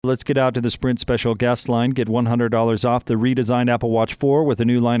Let's get out to the Sprint special guest line. Get $100 off the redesigned Apple Watch 4 with a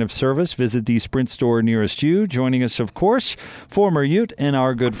new line of service. Visit the Sprint store nearest you. Joining us, of course, former Ute and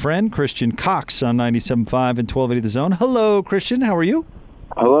our good friend, Christian Cox on 97.5 and 1280 The Zone. Hello, Christian. How are you?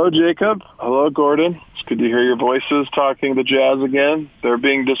 Hello, Jacob. Hello, Gordon. It's good to hear your voices talking the Jazz again. They're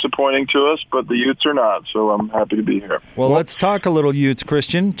being disappointing to us, but the Utes are not, so I'm happy to be here. Well, let's talk a little Utes,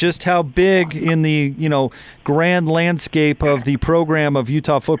 Christian. Just how big in the, grand landscape of the program of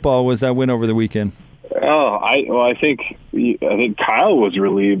Utah football was that win over the weekend? I think Kyle was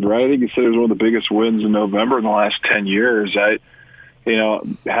relieved, right? I think he said it was one of the biggest wins in November in the last 10 years.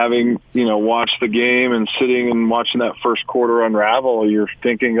 Having watched the game and sitting and watching that first quarter unravel, you're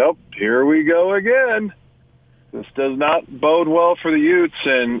thinking, oh, here we go again. This does not bode well for the Utes.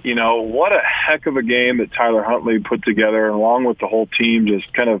 And, what a heck of a game that Tyler Huntley put together, along with the whole team,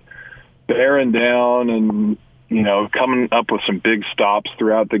 just kind of bearing down and, coming up with some big stops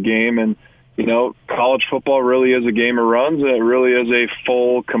throughout the game. And, college football really is a game of runs, and it really is a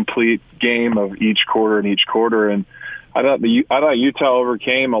full, complete game of each quarter and each quarter. And I thought Utah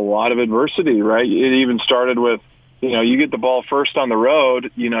overcame a lot of adversity, right? It even started with, you get the ball first on the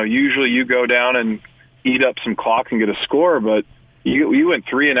road. Usually you go down and eat up some clock and get a score, but you went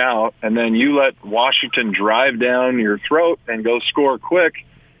 3 and out, and then you let Washington drive down your throat and go score quick.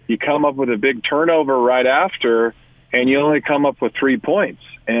 You come up with a big turnover right after, and you only come up with 3 points.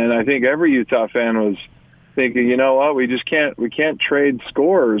 And I think every Utah fan was thinking, you know what, we can't trade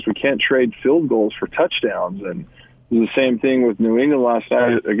scores. We can't trade field goals for touchdowns. And the same thing with New England last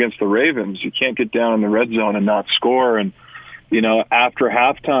night against the Ravens. You can't get down in the red zone and not score. And, after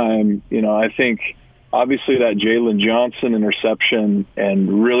halftime, I think obviously that Jalen Johnson interception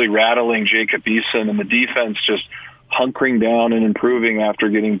and really rattling Jacob Eason and the defense just hunkering down and improving after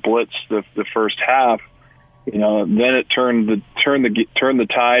getting blitzed the first half, then it turned the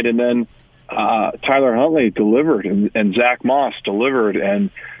tide. And then Tyler Huntley delivered and Zach Moss delivered. And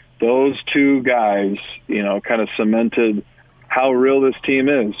those two guys, kind of cemented how real this team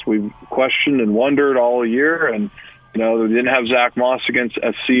is. We've questioned and wondered all year, and, they didn't have Zach Moss against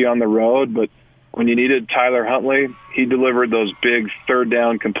SC on the road, but when you needed Tyler Huntley, he delivered those big third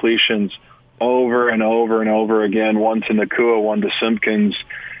down completions over and over and over again, one to Nakua, one to Simpkins.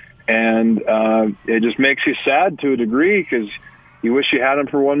 And it just makes you sad to a degree because you wish you had him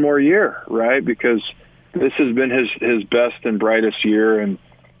for one more year, right? Because this has been his best and brightest year, and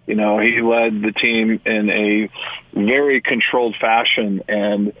he led the team in a very controlled fashion,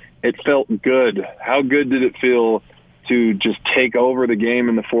 and it felt good. How good did it feel to just take over the game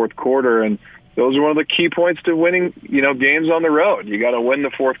in the fourth quarter? And those are one of the key points to winning, games on the road. You got to win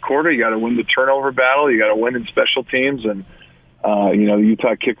the fourth quarter. You got to win the turnover battle. You got to win in special teams. And, the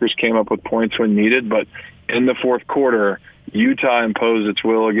Utah kickers came up with points when needed. But in the fourth quarter, Utah imposed its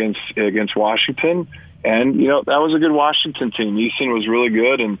will against Washington. And, that was a good Washington team. Eason was really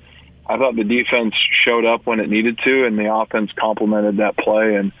good, and I thought the defense showed up when it needed to, and the offense complemented that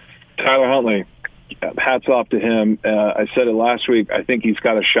play. And Tyler Huntley, hats off to him. I said it last week. I think he's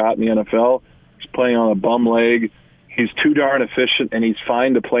got a shot in the NFL. He's playing on a bum leg. He's too darn efficient, and he's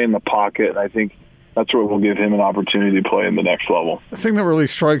fine to play in the pocket. And I think that's what will give him an opportunity to play in the next level. The thing that really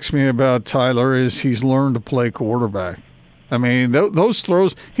strikes me about Tyler is he's learned to play quarterback. I mean, those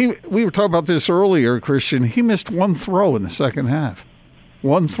throws, we were talking about this earlier, Christian. He missed one throw in the second half.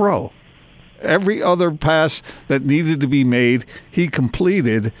 One throw. Every other pass that needed to be made, he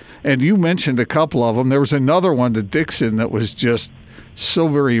completed. And you mentioned a couple of them. There was another one to Dixon that was just so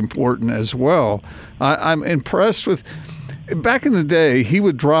very important as well. I'm impressed with... Back in the day, he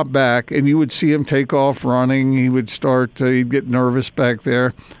would drop back, and you would see him take off running. He would he'd get nervous back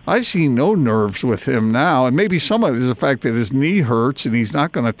there. I see no nerves with him now, and maybe some of it is the fact that his knee hurts, and he's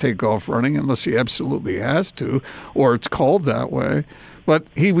not going to take off running unless he absolutely has to, or it's called that way. But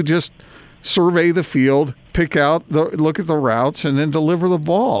he would just survey the field, look at the routes, and then deliver the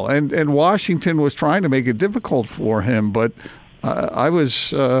ball. And Washington was trying to make it difficult for him, but I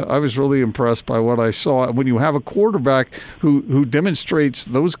was really impressed by what I saw. When you have a quarterback who demonstrates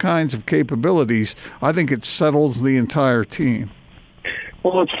those kinds of capabilities, I think it settles the entire team.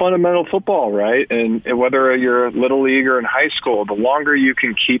 Well, it's fundamental football, right? And whether you're little league or in high school, the longer you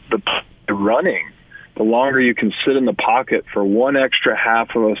can keep the running, the longer you can sit in the pocket for one extra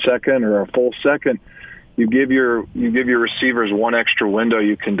half of a second or a full second, you give your receivers one extra window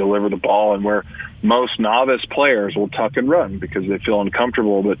you can deliver the ball, and where most novice players will tuck and run because they feel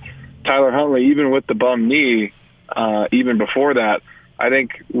uncomfortable. But Tyler Huntley, even with the bum knee, even before that, I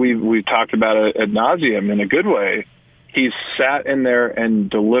think we've talked about it ad nauseum in a good way. He's sat in there and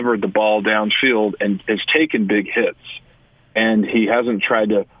delivered the ball downfield and has taken big hits. and he hasn't tried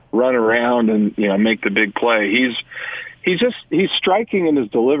to run around and make the big play. He's striking in his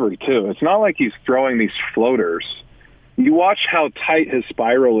delivery too. It's not like he's throwing these floaters. You watch how tight his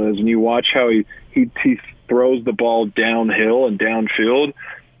spiral is, and you watch how he throws the ball downhill and downfield.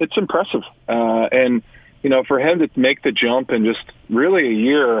 It's impressive. And for him to make the jump in just really a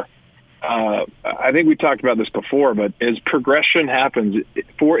year, I think we talked about this before, but as progression happens,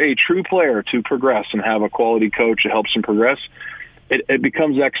 for a true player to progress and have a quality coach that helps him progress, it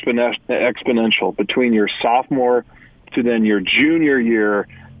becomes exponential between your sophomore to then your junior year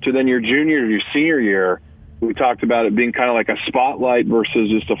to then your junior to your senior year. We talked about it being kind of like a spotlight versus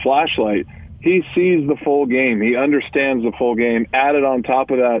just a flashlight. He sees the full game. He understands the full game. Added on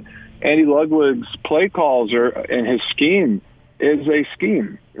top of that, Andy Ludwig's play calls and his scheme is a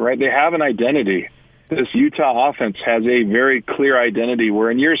scheme, right? They have an identity. This Utah offense has a very clear identity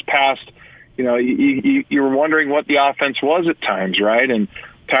where in years past, you were wondering what the offense was at times, right? And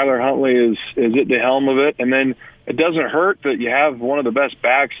Tyler Huntley is at the helm of it. And then it doesn't hurt that you have one of the best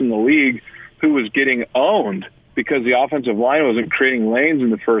backs in the league who was getting owned because the offensive line wasn't creating lanes in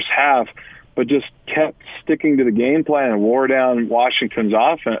the first half, but just kept sticking to the game plan and wore down Washington's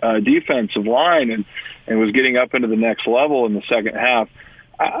defensive line and was getting up into the next level in the second half.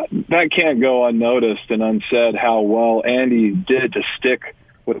 That can't go unnoticed and unsaid how well Andy did to stick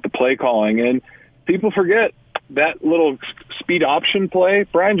with the play calling. And people forget that little speed option play.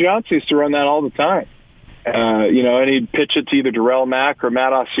 Brian Johnson used to run that all the time. And he'd pitch it to either Darrell Mack or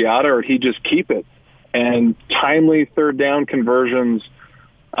Matt Asiata, or he'd just keep it. And timely third down conversions,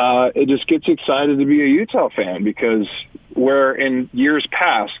 it just gets excited to be a Utah fan because where in years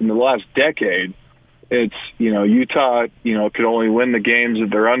past, in the last decade, it's, Utah, could only win the games that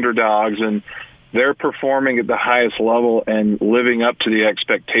they're underdogs, and they're performing at the highest level and living up to the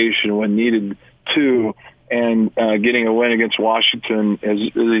expectation when needed to, and getting a win against Washington is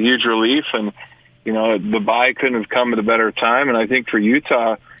a huge relief. And, the bye couldn't have come at a better time. And I think for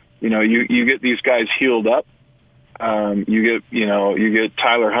Utah, you get these guys healed up. You get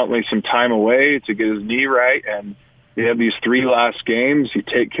Tyler Huntley some time away to get his knee right, and you have these 3 last games. You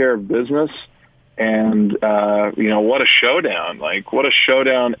take care of business, and what a showdown! What a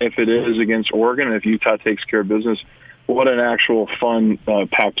showdown if it is against Oregon, and if Utah takes care of business. What an actual fun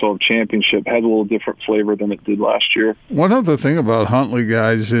Pac-12 championship. Had a little different flavor than it did last year. One other thing about Huntley,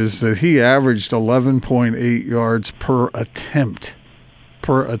 guys, is that he averaged 11.8 yards per attempt.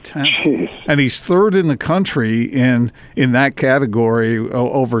 Jeez. And he's third in the country in that category,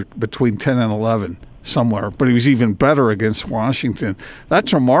 over between 10 and 11 somewhere. But he was even better against Washington.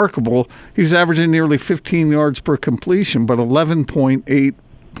 That's remarkable. He's averaging nearly 15 yards per completion, but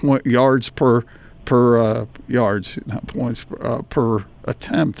 11.8 yards per yards, not points, per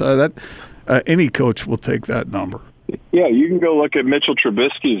attempt. Any coach will take that number. Yeah, you can go look at Mitchell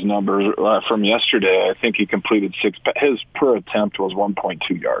Trubisky's numbers from yesterday. I think he completed 6. His per attempt was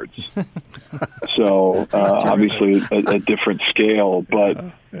 1.2 yards. So obviously a different scale,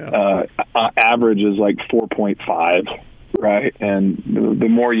 but average is like 4.5, right? And the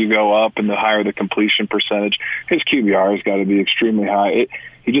more you go up and the higher the completion percentage, his QBR has got to be extremely high.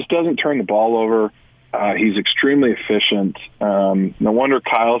 He just doesn't turn the ball over. He's extremely efficient. No wonder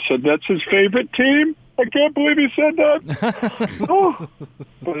Kyle said that's his favorite team. I can't believe he said that.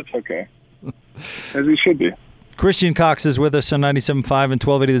 But it's okay. As he should be. Christian Cox is with us on 97.5 and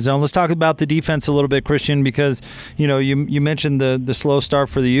 1280 The Zone. Let's talk about the defense a little bit, Christian, because you mentioned the slow start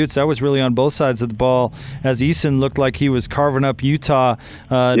for the Utes. That was really on both sides of the ball, as Eason looked like he was carving up Utah,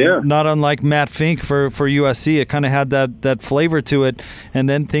 not unlike Matt Fink for USC. It kind of had that flavor to it, and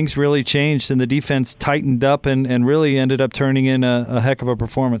then things really changed, and the defense tightened up and really ended up turning in a heck of a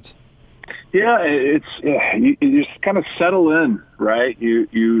performance. Yeah, you just kind of settle in, right?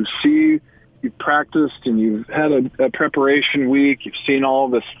 You see, you've practiced and you've had a preparation week. You've seen all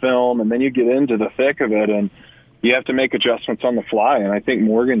of this film, and then you get into the thick of it, and you have to make adjustments on the fly. And I think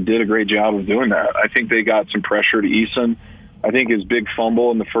Morgan did a great job of doing that. I think they got some pressure to Eason. I think his big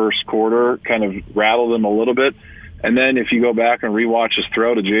fumble in the first quarter kind of rattled him a little bit. And then if you go back and rewatch his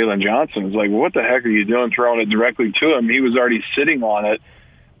throw to Jalen Johnson, it's like, what the heck are you doing throwing it directly to him? He was already sitting on it.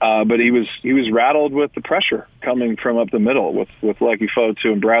 But he was rattled with the pressure coming from up the middle with Lucky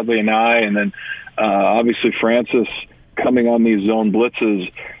Fotu and Bradley and and then obviously Francis coming on these zone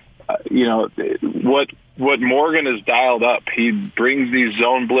blitzes. What Morgan has dialed up. He brings these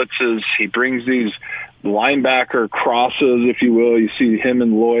zone blitzes. He brings these linebacker crosses, if you will. You see him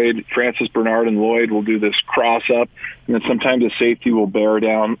and Lloyd, Francis Bernard and Lloyd will do this cross up, and then sometimes the safety will bear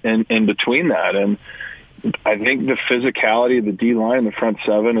down in between that. And I think the physicality of the D-line, the front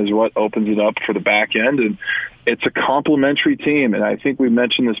seven, is what opens it up for the back end. And it's a complementary team. And I think we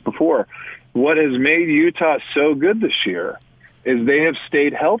mentioned this before. What has made Utah so good this year is they have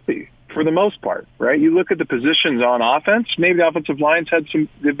stayed healthy for the most part, right? You look at the positions on offense, maybe the offensive lines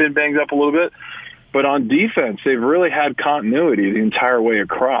they've been banged up a little bit, but on defense, they've really had continuity the entire way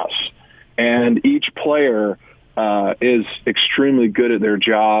across. And each player is extremely good at their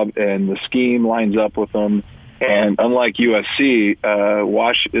job, and the scheme lines up with them. And unlike USC,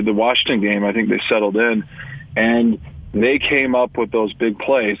 the Washington game, I think they settled in, and they came up with those big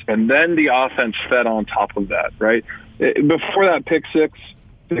plays. And then the offense fed on top of that, right? Before that pick six,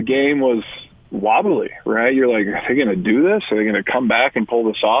 the game was wobbly, right? You're like, are they going to do this? Are they going to come back and pull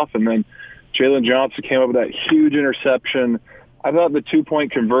this off? And then Jalen Johnson came up with that huge interception. I thought the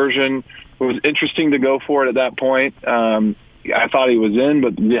 2-point conversion was interesting to go for it at that point. I thought he was in,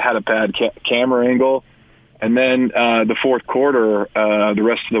 but he had a bad camera angle. And then the fourth quarter, the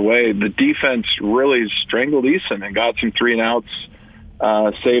rest of the way, the defense really strangled Eason and got some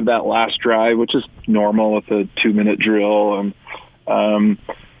 3-and-outs, saved that last drive, which is normal with a 2-minute drill. And again,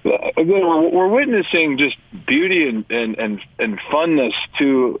 we're witnessing just beauty and funness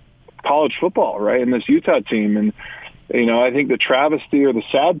to college football, right, in this Utah team. And, I think the travesty or the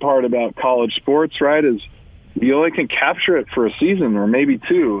sad part about college sports, right, is you only can capture it for a season or maybe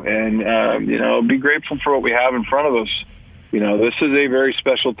two. And, be grateful for what we have in front of us. This is a very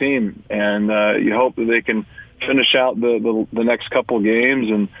special team, and you hope that they can finish out the next couple of games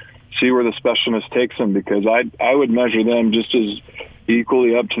and see where the specialness takes them, because I would measure them just as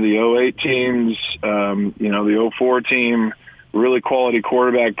equally up to the 08 teams, the 04 team, really quality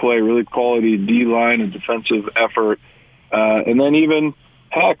quarterback play, really quality D-line and defensive effort. And then even,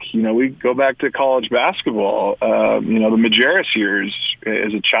 heck, we go back to college basketball, the Majerus years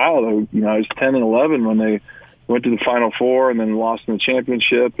as a child. I was 10 and 11 when they went to the Final Four and then lost in the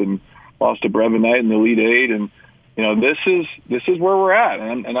championship and lost to Brevin Knight in the Elite Eight. And, this is where we're at.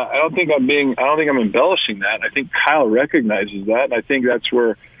 And I don't think I'm embellishing that. I think Kyle recognizes that. And I think that's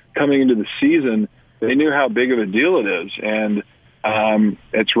where, coming into the season, they knew how big of a deal it is. And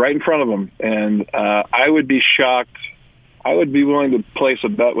it's right in front of them. And I would be shocked. I would be willing to place a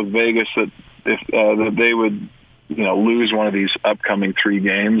bet with Vegas that that they would, lose one of these upcoming 3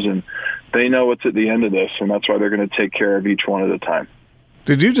 games, and they know what's at the end of this, and that's why they're going to take care of each one at a time.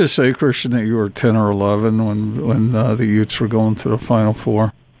 Did you just say, Christian, that you were 10 or 11 when the Utes were going to the Final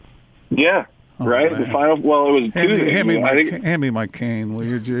Four? Yeah, right. Man. The final. Well, it was Tuesday. Hand me my cane, will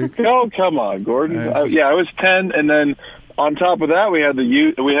you, Jake? Oh, come on, Gordon. I was 10, and then on top of that, we had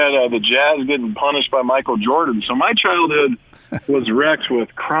the Jazz getting punished by Michael Jordan. So my childhood was wrecked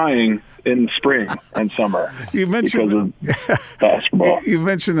with crying in spring and summer because of basketball. You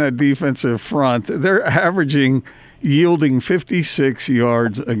mentioned that defensive front. They're yielding 56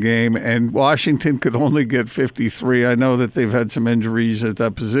 yards a game, and Washington could only get 53. I know that they've had some injuries at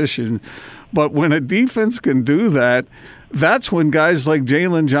that position, but when a defense can do that, that's when guys like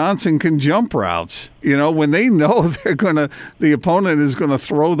Jalen Johnson can jump routes. When they know the opponent is going to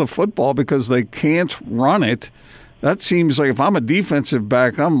throw the football because they can't run it. That seems like, if I'm a defensive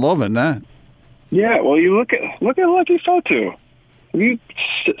back, I'm loving that. Yeah, well, you look at Lucky Fotu. You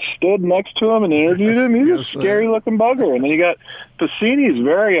stood next to him and interviewed him. He's a scary-looking bugger. And then you got Pacini's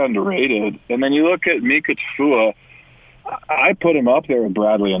very underrated. And then you look at Mika Tafua. I put him up there with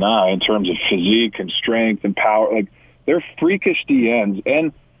Bradley and I in terms of physique and strength and power. Like, they're freakish DNs,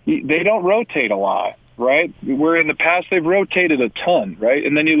 and they don't rotate a lot, right? Where in the past they've rotated a ton, right?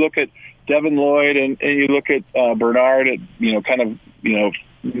 And then you look at Devin Lloyd and you look at Bernard at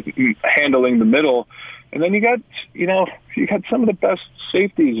handling the middle. And then you got some of the best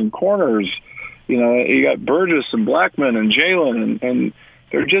safeties and corners. You got Burgess and Blackman and Jalen, and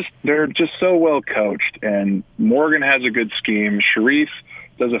they're just so well coached. And Morgan has a good scheme. Sharif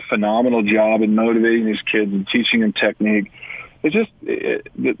does a phenomenal job in motivating these kids and teaching them technique. It's just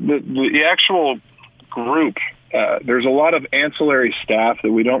the actual group. There's a lot of ancillary staff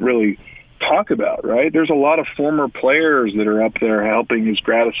that we don't really talk about, right? There's a lot of former players that are up there helping as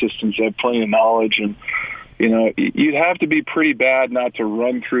grad assistants. They have plenty of knowledge, and you'd have to be pretty bad not to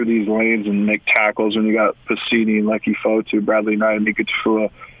run through these lanes and make tackles when you got Pacini, Lucky Fotu, Bradley Knight, and Mika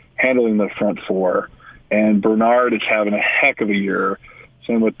Tafua handling the front four. And Bernard is having a heck of a year.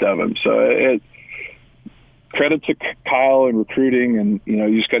 Same with Devin. So credit to Kyle and recruiting, and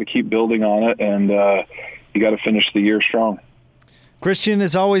you just got to keep building on it, and you got to finish the year strong. Christian,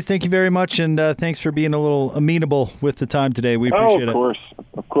 as always, thank you very much, and thanks for being a little amenable with the time today. We appreciate it.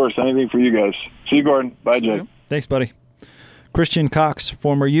 Of course. Anything for you guys. See you, Gordon. Bye, Jake. Thanks, buddy. Christian Cox,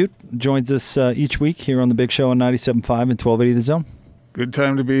 former Ute, joins us each week here on The Big Show on 97.5 and 1280 The Zone. Good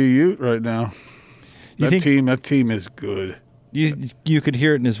time to be a Ute right now. That team is good. You could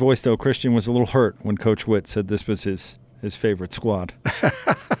hear it in his voice, though. Christian was a little hurt when Coach Witt said this was his favorite squad.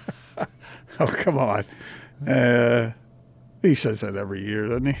 Oh, come on. He says that every year,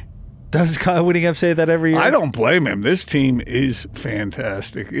 doesn't he? Does Kyle Whittingham say that every year? I don't blame him. This team is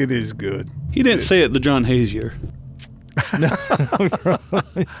fantastic. It is good. He didn't say it the John Hayes year. No,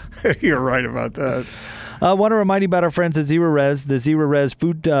 You're right about that. I want to remind you about our friends at Zero Res. The Zero Res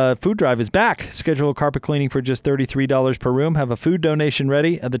food drive is back. Schedule carpet cleaning for just $33 per room. Have a food donation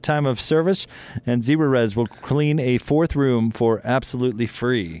ready at the time of service, and Zero Res will clean a fourth room for absolutely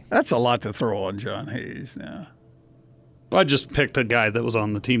free. That's a lot to throw on John Hayes now. I just picked a guy that was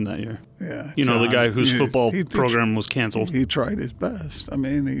on the team that year. Yeah, the guy whose football program was canceled. He tried his best. I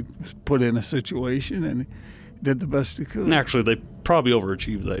mean, he was put in a situation and he did the best he could. And actually, they probably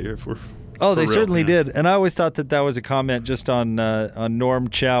overachieved that year. They certainly did. And I always thought that was a comment just on Norm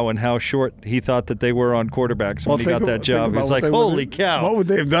Chow and how short he thought that they were on quarterbacks when he got that job. He was like, holy cow. What would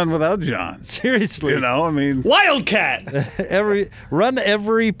they have done without John? Seriously. Wildcat! Run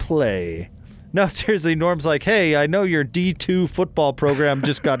every play. No, seriously, Norm's like, hey, I know your D2 football program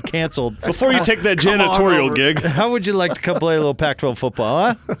just got canceled. Before you take that janitorial gig. How would you like to come play a little Pac-12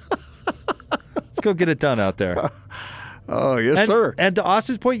 football, huh? Let's go get it done out there. Oh, yes, sir. And to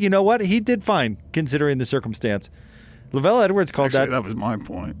Austin's point, you know what? He did fine, considering the circumstance. Lavelle Edwards called that was my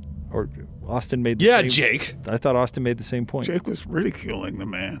point. Or Austin made the same. Yeah, Jake. I thought Austin made the same point. Jake was ridiculing the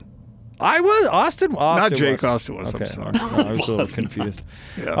man. I was. Austin Not Jake, was. Austin was. Okay. I'm sorry. No, I was a little confused.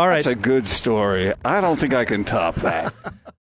 Yeah. All right. That's a good story. I don't think I can top that.